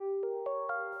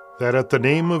that at the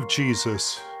name of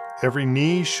Jesus every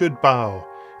knee should bow,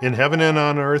 in heaven and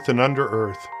on earth and under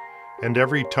earth, and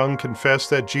every tongue confess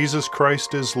that Jesus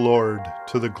Christ is Lord,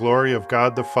 to the glory of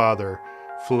God the Father.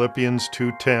 Philippians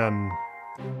 2:10.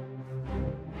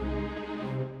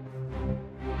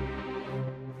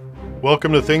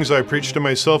 Welcome to Things I Preach to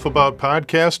Myself About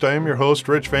podcast. I am your host,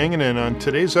 Rich Vangen, and on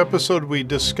today's episode we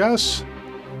discuss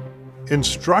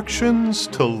instructions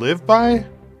to live by.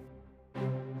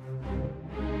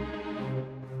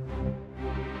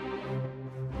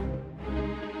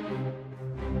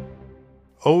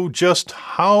 Oh, just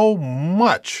how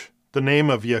much the name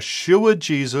of Yeshua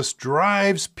Jesus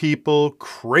drives people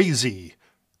crazy.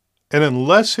 And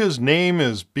unless his name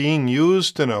is being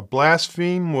used in a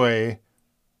blaspheme way,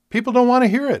 people don't want to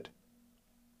hear it.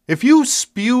 If you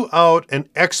spew out an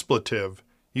expletive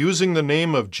using the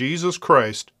name of Jesus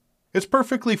Christ, it's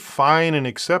perfectly fine and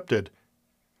accepted.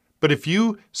 But if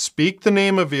you speak the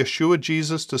name of Yeshua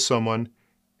Jesus to someone,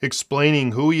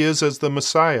 explaining who he is as the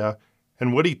Messiah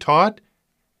and what he taught,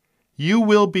 you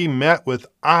will be met with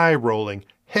eye-rolling,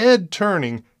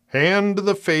 head-turning,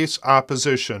 hand-to-the-face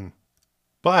opposition.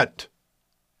 But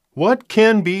what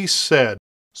can be said,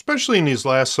 especially in these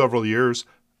last several years,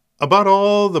 about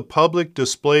all the public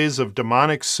displays of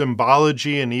demonic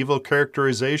symbology and evil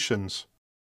characterizations?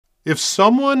 If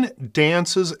someone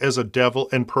dances as a devil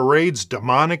and parades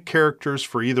demonic characters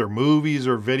for either movies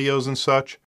or videos and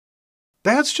such,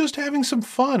 that's just having some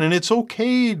fun, and it's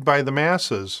okayed by the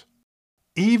masses.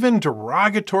 Even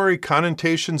derogatory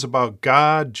connotations about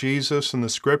God, Jesus, and the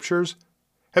Scriptures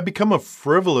have become a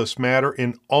frivolous matter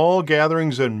in all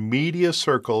gatherings and media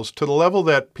circles to the level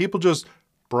that people just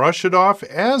brush it off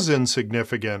as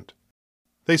insignificant.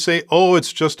 They say, oh,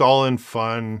 it's just all in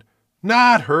fun,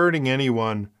 not hurting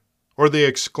anyone. Or they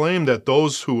exclaim that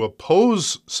those who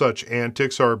oppose such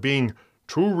antics are being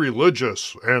too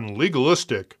religious and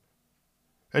legalistic.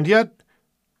 And yet,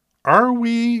 are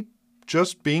we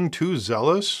just being too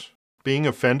zealous, being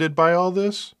offended by all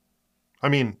this? I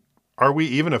mean, are we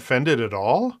even offended at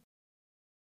all?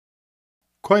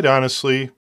 Quite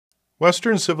honestly,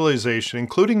 Western civilization,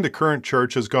 including the current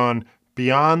church, has gone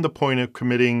beyond the point of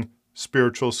committing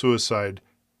spiritual suicide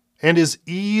and is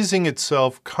easing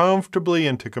itself comfortably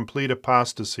into complete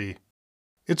apostasy.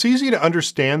 It's easy to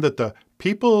understand that the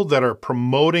people that are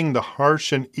promoting the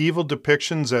harsh and evil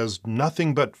depictions as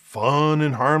nothing but fun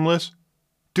and harmless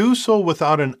do so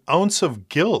without an ounce of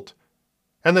guilt,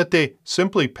 and that they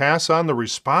simply pass on the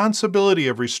responsibility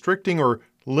of restricting or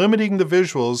limiting the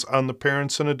visuals on the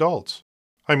parents and adults.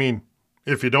 I mean,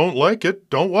 if you don't like it,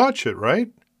 don't watch it,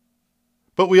 right?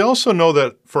 But we also know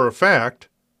that, for a fact,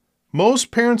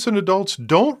 most parents and adults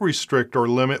don't restrict or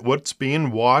limit what's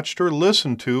being watched or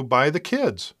listened to by the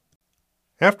kids.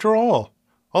 After all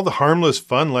the harmless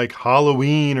fun like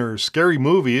Halloween or scary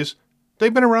movies,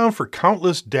 they've been around for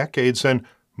countless decades, and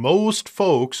most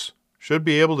folks should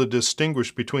be able to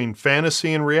distinguish between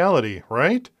fantasy and reality,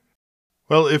 right?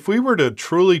 Well, if we were to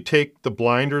truly take the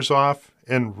blinders off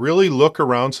and really look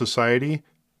around society,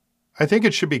 I think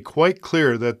it should be quite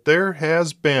clear that there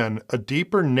has been a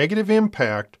deeper negative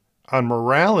impact on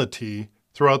morality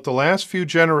throughout the last few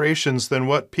generations than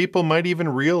what people might even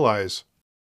realize.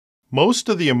 Most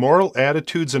of the immoral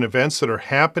attitudes and events that are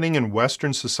happening in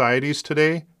Western societies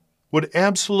today would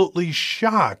absolutely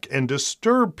shock and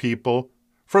disturb people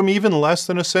from even less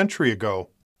than a century ago.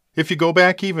 If you go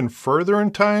back even further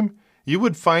in time, you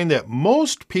would find that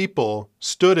most people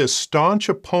stood as staunch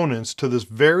opponents to this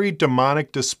very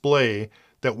demonic display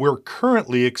that we're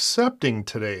currently accepting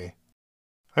today.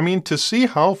 I mean, to see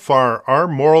how far our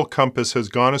moral compass has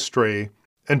gone astray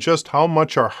and just how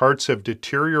much our hearts have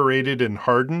deteriorated and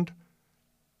hardened,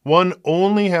 one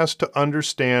only has to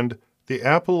understand the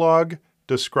apologue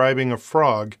describing a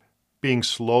frog being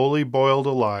slowly boiled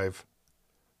alive.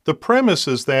 The premise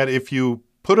is that if you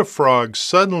put a frog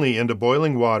suddenly into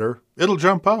boiling water, it'll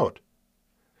jump out.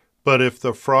 But if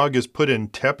the frog is put in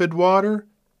tepid water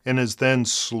and is then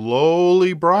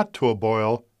slowly brought to a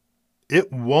boil,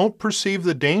 it won't perceive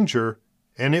the danger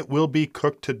and it will be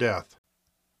cooked to death.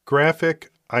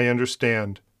 Graphic, I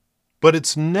understand. But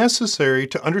it's necessary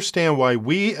to understand why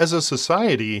we as a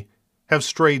society have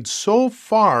strayed so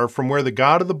far from where the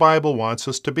God of the Bible wants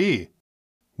us to be.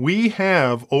 We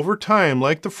have, over time,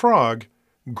 like the frog,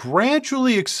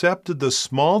 gradually accepted the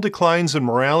small declines in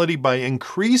morality by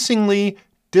increasingly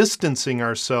distancing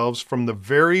ourselves from the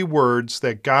very words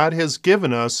that God has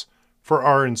given us for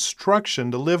our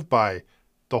instruction to live by,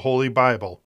 the Holy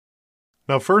Bible.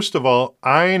 Now, first of all,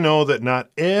 I know that not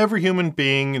every human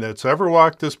being that's ever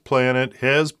walked this planet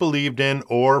has believed in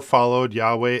or followed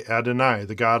Yahweh Adonai,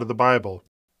 the God of the Bible.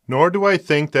 nor do I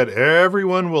think that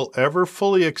everyone will ever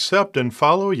fully accept and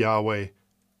follow Yahweh.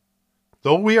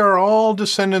 Though we are all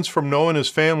descendants from Noah and his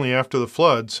family after the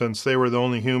flood, since they were the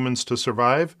only humans to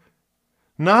survive,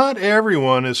 not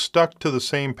everyone is stuck to the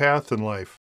same path in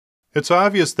life. It's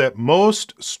obvious that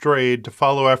most strayed to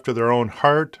follow after their own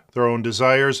heart, their own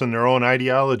desires, and their own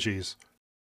ideologies.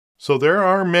 So there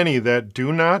are many that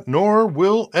do not nor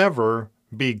will ever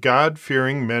be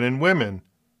God-fearing men and women.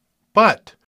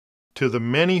 But to the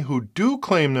many who do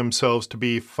claim themselves to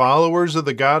be followers of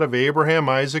the God of Abraham,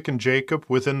 Isaac, and Jacob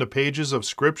within the pages of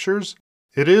Scriptures,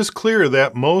 it is clear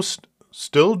that most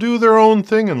still do their own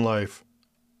thing in life.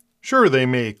 Sure, they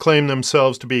may claim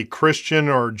themselves to be Christian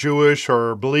or Jewish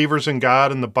or believers in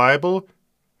God and the Bible,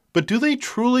 but do they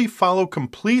truly follow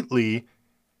completely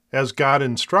as God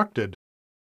instructed?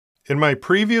 In my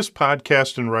previous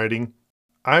podcast and writing,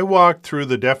 I walked through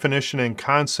the definition and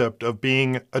concept of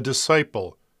being a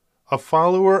disciple, a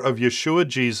follower of Yeshua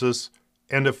Jesus,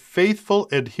 and a faithful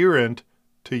adherent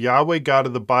to Yahweh God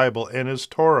of the Bible and His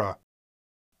Torah.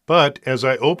 But as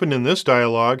I opened in this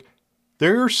dialogue,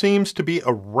 there seems to be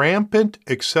a rampant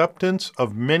acceptance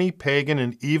of many pagan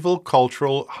and evil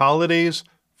cultural holidays,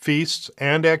 feasts,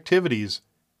 and activities,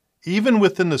 even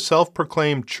within the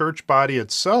self-proclaimed church body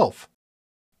itself.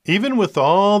 Even with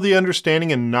all the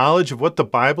understanding and knowledge of what the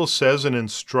Bible says and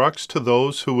instructs to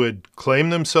those who would claim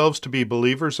themselves to be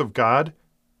believers of God,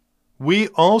 we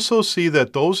also see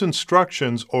that those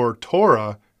instructions, or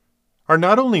Torah, are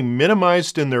not only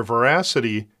minimized in their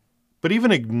veracity, but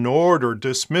even ignored or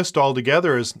dismissed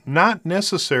altogether as not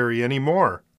necessary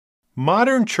anymore.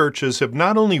 Modern churches have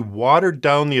not only watered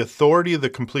down the authority of the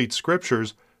complete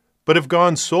Scriptures, but have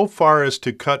gone so far as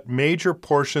to cut major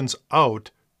portions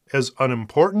out as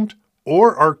unimportant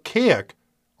or archaic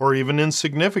or even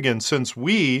insignificant, since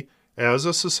we, as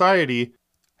a society,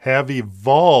 have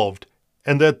evolved,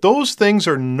 and that those things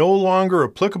are no longer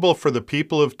applicable for the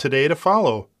people of today to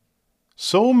follow.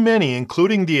 So many,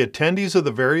 including the attendees of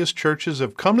the various churches,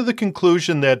 have come to the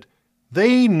conclusion that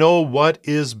they know what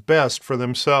is best for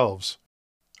themselves.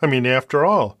 I mean, after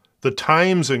all, the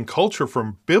times and culture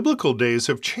from biblical days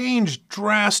have changed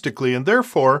drastically, and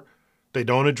therefore, they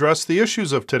don't address the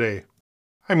issues of today.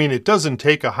 I mean, it doesn't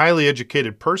take a highly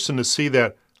educated person to see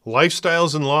that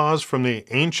lifestyles and laws from the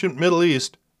ancient Middle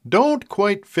East don't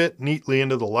quite fit neatly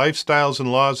into the lifestyles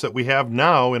and laws that we have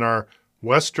now in our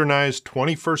westernized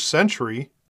 21st century.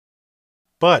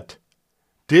 But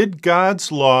did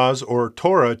God's laws or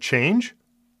Torah change?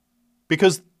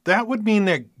 Because that would mean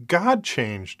that God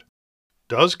changed.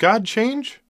 Does God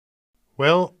change?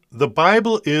 Well, the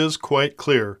Bible is quite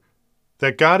clear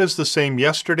that God is the same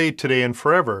yesterday, today, and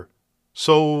forever.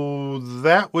 So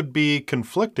that would be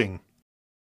conflicting.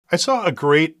 I saw a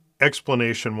great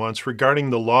explanation once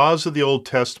regarding the laws of the Old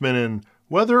Testament and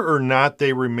whether or not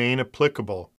they remain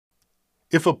applicable.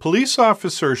 If a police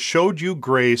officer showed you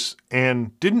grace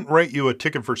and didn't write you a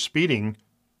ticket for speeding,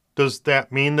 does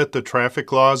that mean that the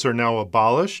traffic laws are now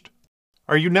abolished?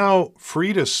 Are you now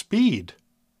free to speed?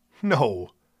 No.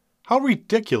 How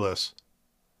ridiculous.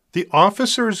 The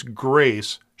officer's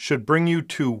grace should bring you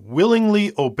to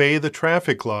willingly obey the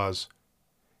traffic laws.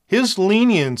 His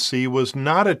leniency was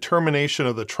not a termination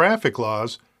of the traffic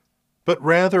laws, but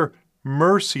rather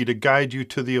mercy to guide you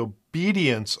to the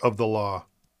obedience of the law.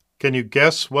 Can you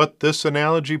guess what this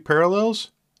analogy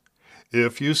parallels?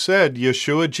 If you said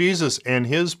Yeshua Jesus and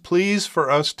His pleas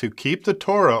for us to keep the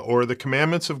Torah or the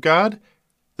commandments of God,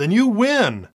 then you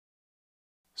win.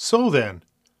 So then,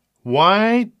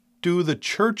 why do the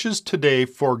churches today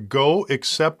forego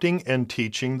accepting and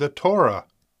teaching the Torah?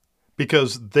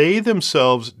 Because they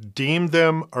themselves deem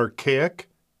them archaic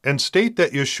and state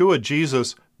that Yeshua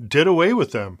Jesus did away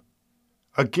with them.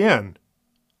 Again,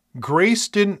 grace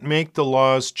didn't make the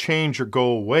laws change or go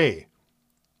away.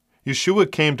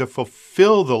 Yeshua came to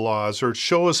fulfill the laws or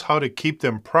show us how to keep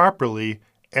them properly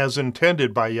as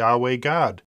intended by Yahweh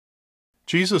God.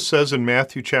 Jesus says in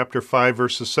Matthew chapter 5,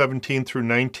 verses 17 through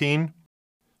 19,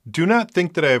 "Do not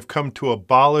think that I have come to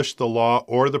abolish the law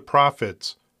or the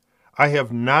prophets. I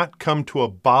have not come to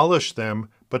abolish them,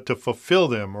 but to fulfill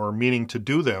them," or meaning to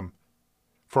do them.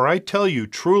 "For I tell you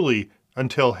truly,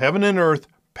 until heaven and earth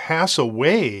pass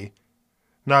away,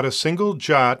 not a single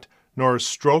jot nor a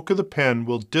stroke of the pen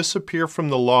will disappear from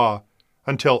the law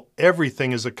until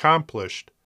everything is accomplished.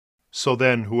 So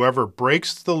then, whoever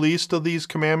breaks the least of these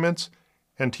commandments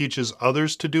and teaches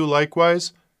others to do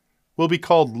likewise will be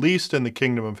called least in the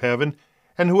kingdom of heaven,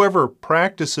 and whoever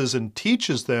practices and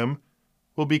teaches them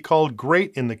will be called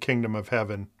great in the kingdom of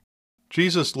heaven."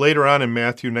 Jesus later on in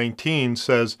Matthew 19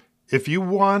 says, "If you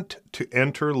want to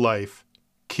enter life,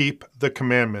 keep the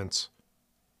commandments."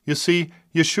 You see,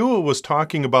 Yeshua was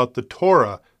talking about the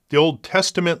Torah, the Old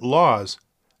Testament laws.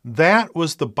 That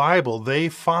was the Bible they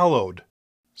followed.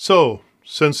 So,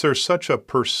 since there's such a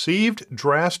perceived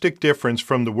drastic difference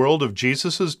from the world of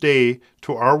Jesus' day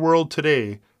to our world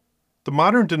today, the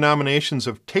modern denominations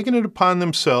have taken it upon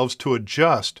themselves to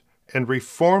adjust and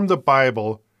reform the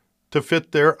Bible to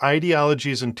fit their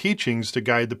ideologies and teachings to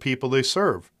guide the people they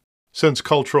serve. Since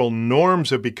cultural norms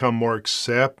have become more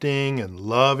accepting and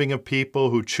loving of people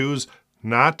who choose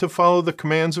not to follow the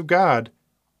commands of God,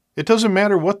 it doesn't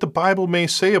matter what the Bible may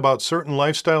say about certain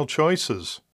lifestyle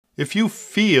choices. If you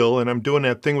feel, and I'm doing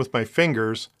that thing with my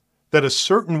fingers, that a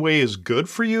certain way is good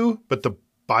for you, but the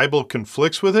Bible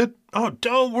conflicts with it, oh,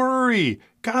 don't worry.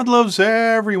 God loves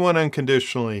everyone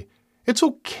unconditionally. It's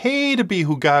okay to be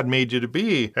who God made you to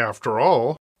be, after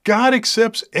all. God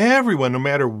accepts everyone no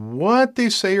matter what they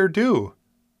say or do.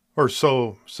 Or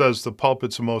so says the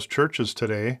pulpits of most churches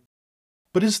today.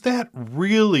 But is that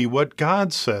really what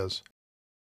God says?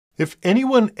 If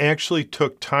anyone actually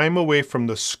took time away from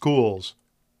the schools,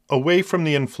 away from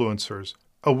the influencers,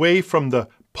 away from the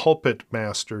pulpit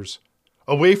masters,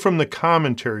 away from the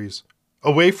commentaries,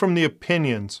 away from the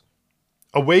opinions,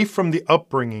 away from the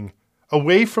upbringing,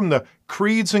 away from the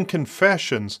creeds and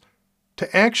confessions,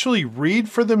 to actually read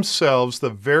for themselves the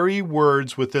very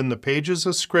words within the pages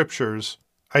of Scriptures,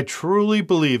 I truly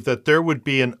believe that there would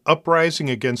be an uprising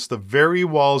against the very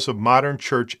walls of modern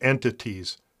church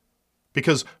entities.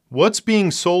 Because what's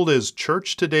being sold as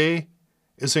church today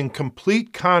is in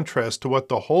complete contrast to what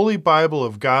the Holy Bible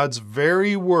of God's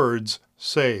very words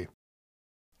say.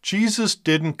 Jesus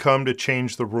didn't come to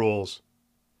change the rules.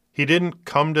 He didn't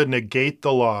come to negate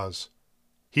the laws.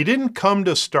 He didn't come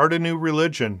to start a new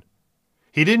religion.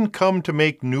 He didn't come to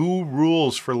make new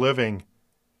rules for living.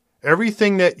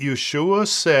 Everything that Yeshua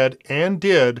said and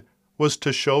did was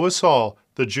to show us all,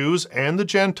 the Jews and the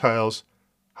Gentiles,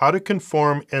 how to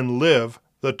conform and live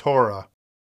the Torah.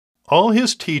 All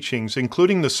his teachings,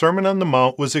 including the Sermon on the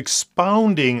Mount, was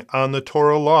expounding on the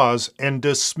Torah laws and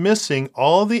dismissing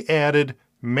all the added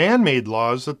man-made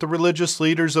laws that the religious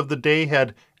leaders of the day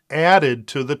had added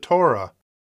to the Torah.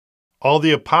 All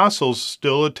the apostles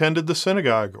still attended the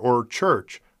synagogue or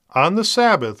church on the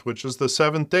Sabbath, which is the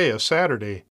seventh day, a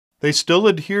Saturday. They still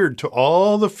adhered to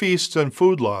all the feasts and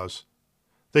food laws.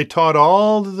 They taught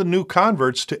all the new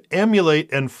converts to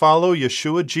emulate and follow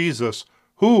Yeshua Jesus,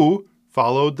 who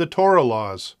followed the Torah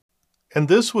laws. And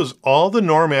this was all the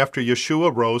norm after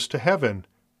Yeshua rose to heaven.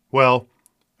 Well,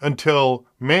 until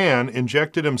man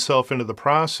injected himself into the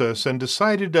process and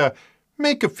decided to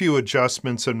make a few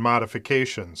adjustments and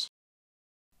modifications.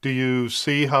 Do you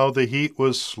see how the heat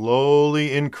was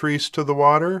slowly increased to the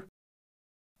water?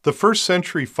 The first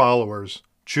century followers,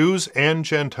 Jews and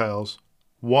Gentiles,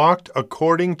 walked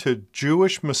according to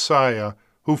Jewish Messiah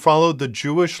who followed the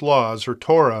Jewish laws or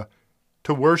Torah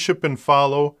to worship and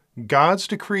follow God's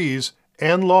decrees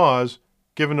and laws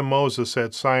given to Moses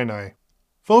at Sinai.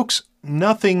 Folks,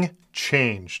 nothing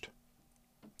changed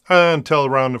until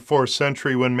around the 4th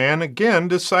century when man again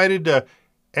decided to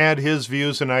add his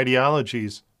views and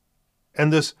ideologies.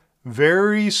 And this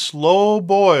very slow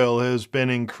boil has been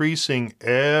increasing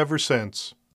ever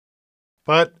since.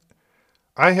 But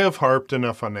I have harped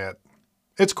enough on that.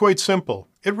 It's quite simple.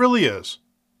 It really is.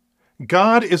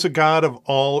 God is a God of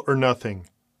all or nothing.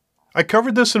 I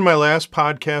covered this in my last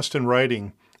podcast and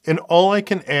writing, and all I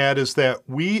can add is that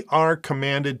we are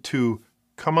commanded to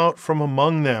come out from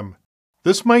among them.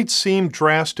 This might seem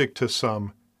drastic to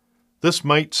some. This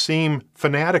might seem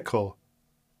fanatical.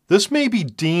 This may be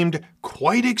deemed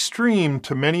quite extreme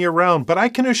to many around, but I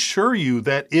can assure you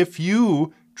that if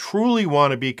you truly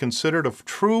want to be considered a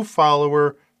true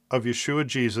follower of Yeshua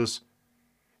Jesus,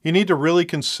 you need to really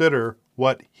consider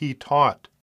what he taught.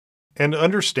 And to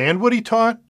understand what he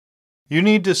taught, you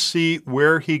need to see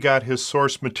where he got his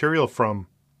source material from,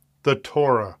 the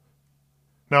Torah.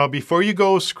 Now, before you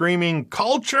go screaming,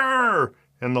 culture,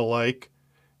 and the like,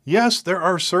 yes, there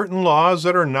are certain laws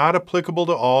that are not applicable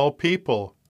to all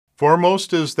people.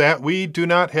 Foremost is that we do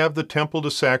not have the temple to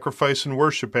sacrifice and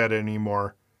worship at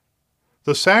anymore.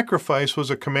 The sacrifice was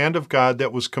a command of God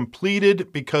that was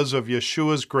completed because of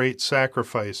Yeshua's great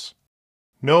sacrifice.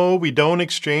 No, we don't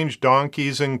exchange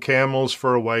donkeys and camels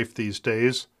for a wife these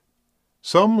days.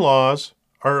 Some laws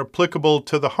are applicable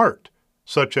to the heart,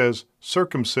 such as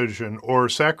circumcision or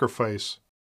sacrifice.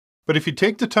 But if you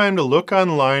take the time to look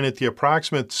online at the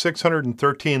approximate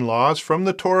 613 laws from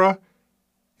the Torah,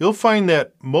 you'll find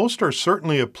that most are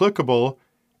certainly applicable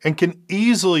and can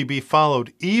easily be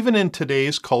followed even in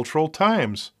today's cultural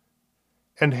times.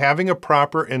 And having a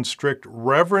proper and strict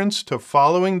reverence to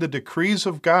following the decrees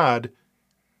of God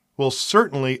will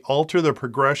certainly alter the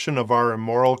progression of our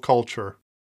immoral culture.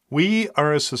 We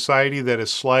are a society that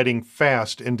is sliding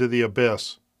fast into the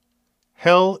abyss.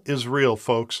 Hell is real,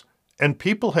 folks, and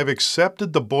people have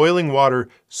accepted the boiling water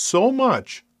so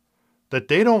much that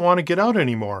they don't want to get out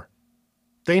anymore.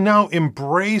 They now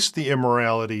embrace the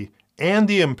immorality and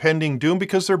the impending doom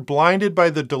because they're blinded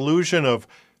by the delusion of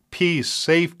peace,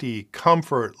 safety,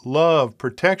 comfort, love,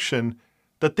 protection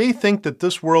that they think that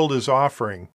this world is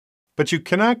offering. But you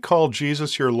cannot call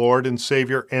Jesus your Lord and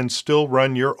Savior and still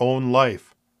run your own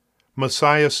life.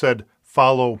 Messiah said,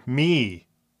 "Follow me."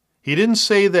 He didn't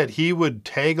say that he would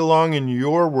tag along in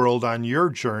your world on your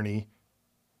journey.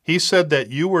 He said that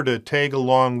you were to tag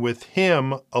along with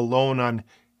him alone on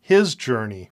his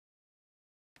journey.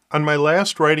 On my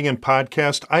last writing and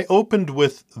podcast, I opened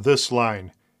with this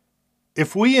line: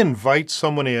 if we invite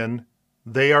someone in,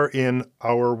 they are in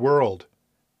our world.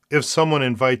 If someone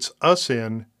invites us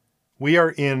in, we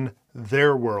are in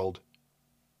their world.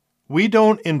 We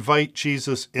don't invite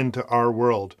Jesus into our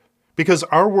world because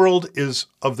our world is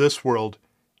of this world,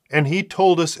 and he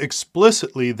told us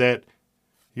explicitly that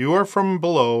you are from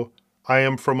below, I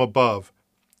am from above.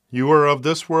 You are of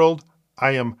this world,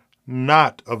 I am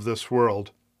not of this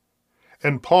world.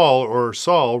 And Paul, or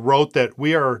Saul, wrote that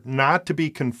we are not to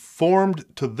be conformed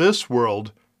to this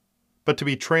world, but to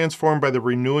be transformed by the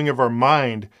renewing of our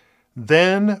mind.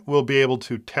 Then we'll be able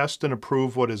to test and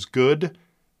approve what is good,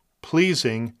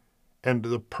 pleasing, and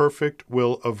the perfect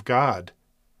will of God.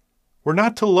 We're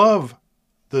not to love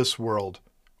this world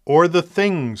or the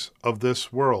things of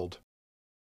this world.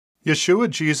 Yeshua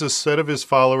Jesus said of his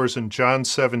followers in John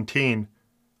 17,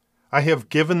 "I have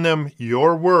given them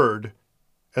your word,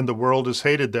 and the world has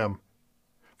hated them.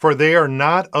 For they are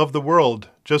not of the world,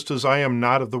 just as I am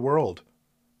not of the world.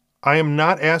 I am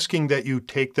not asking that you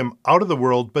take them out of the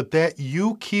world, but that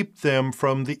you keep them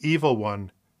from the evil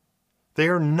one. They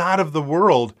are not of the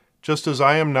world, just as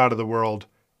I am not of the world.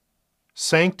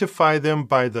 Sanctify them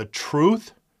by the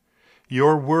truth.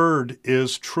 Your word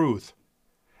is truth.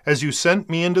 As you sent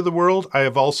me into the world, I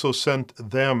have also sent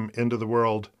them into the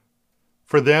world.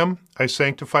 For them I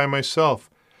sanctify myself,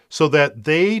 so that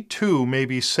they too may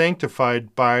be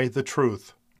sanctified by the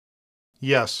truth."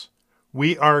 Yes,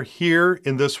 we are here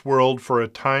in this world for a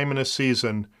time and a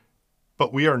season,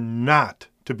 but we are not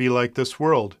to be like this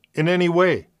world in any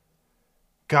way.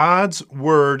 God's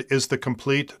word is the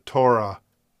complete Torah,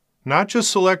 not just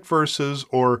select verses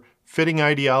or fitting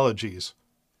ideologies.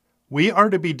 We are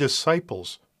to be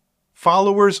disciples,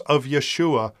 followers of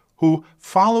Yeshua, who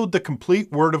followed the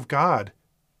complete word of God.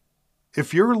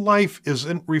 If your life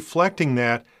isn't reflecting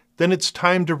that, then it's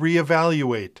time to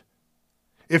reevaluate.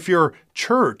 If your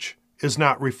church is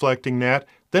not reflecting that,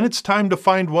 then it's time to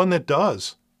find one that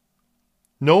does.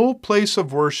 No place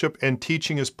of worship and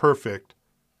teaching is perfect,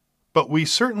 but we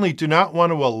certainly do not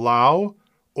want to allow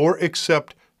or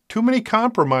accept too many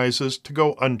compromises to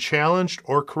go unchallenged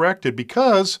or corrected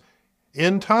because,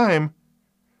 in time,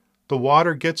 the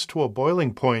water gets to a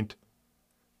boiling point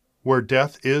where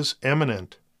death is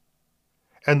imminent.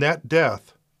 And that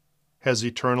death has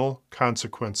eternal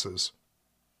consequences.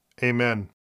 Amen.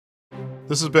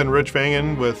 This has been Rich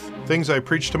Vangen with Things I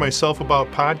Preach to Myself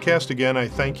About podcast. Again, I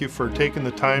thank you for taking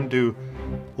the time to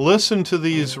listen to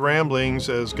these ramblings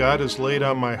as God has laid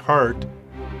on my heart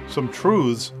some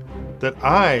truths that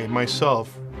I,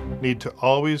 myself, need to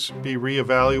always be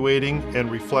reevaluating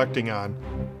and reflecting on.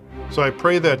 So I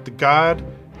pray that God,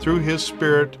 through His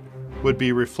Spirit, would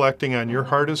be reflecting on your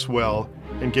heart as well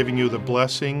and giving you the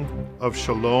blessing of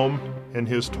Shalom and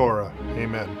His Torah.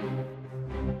 Amen.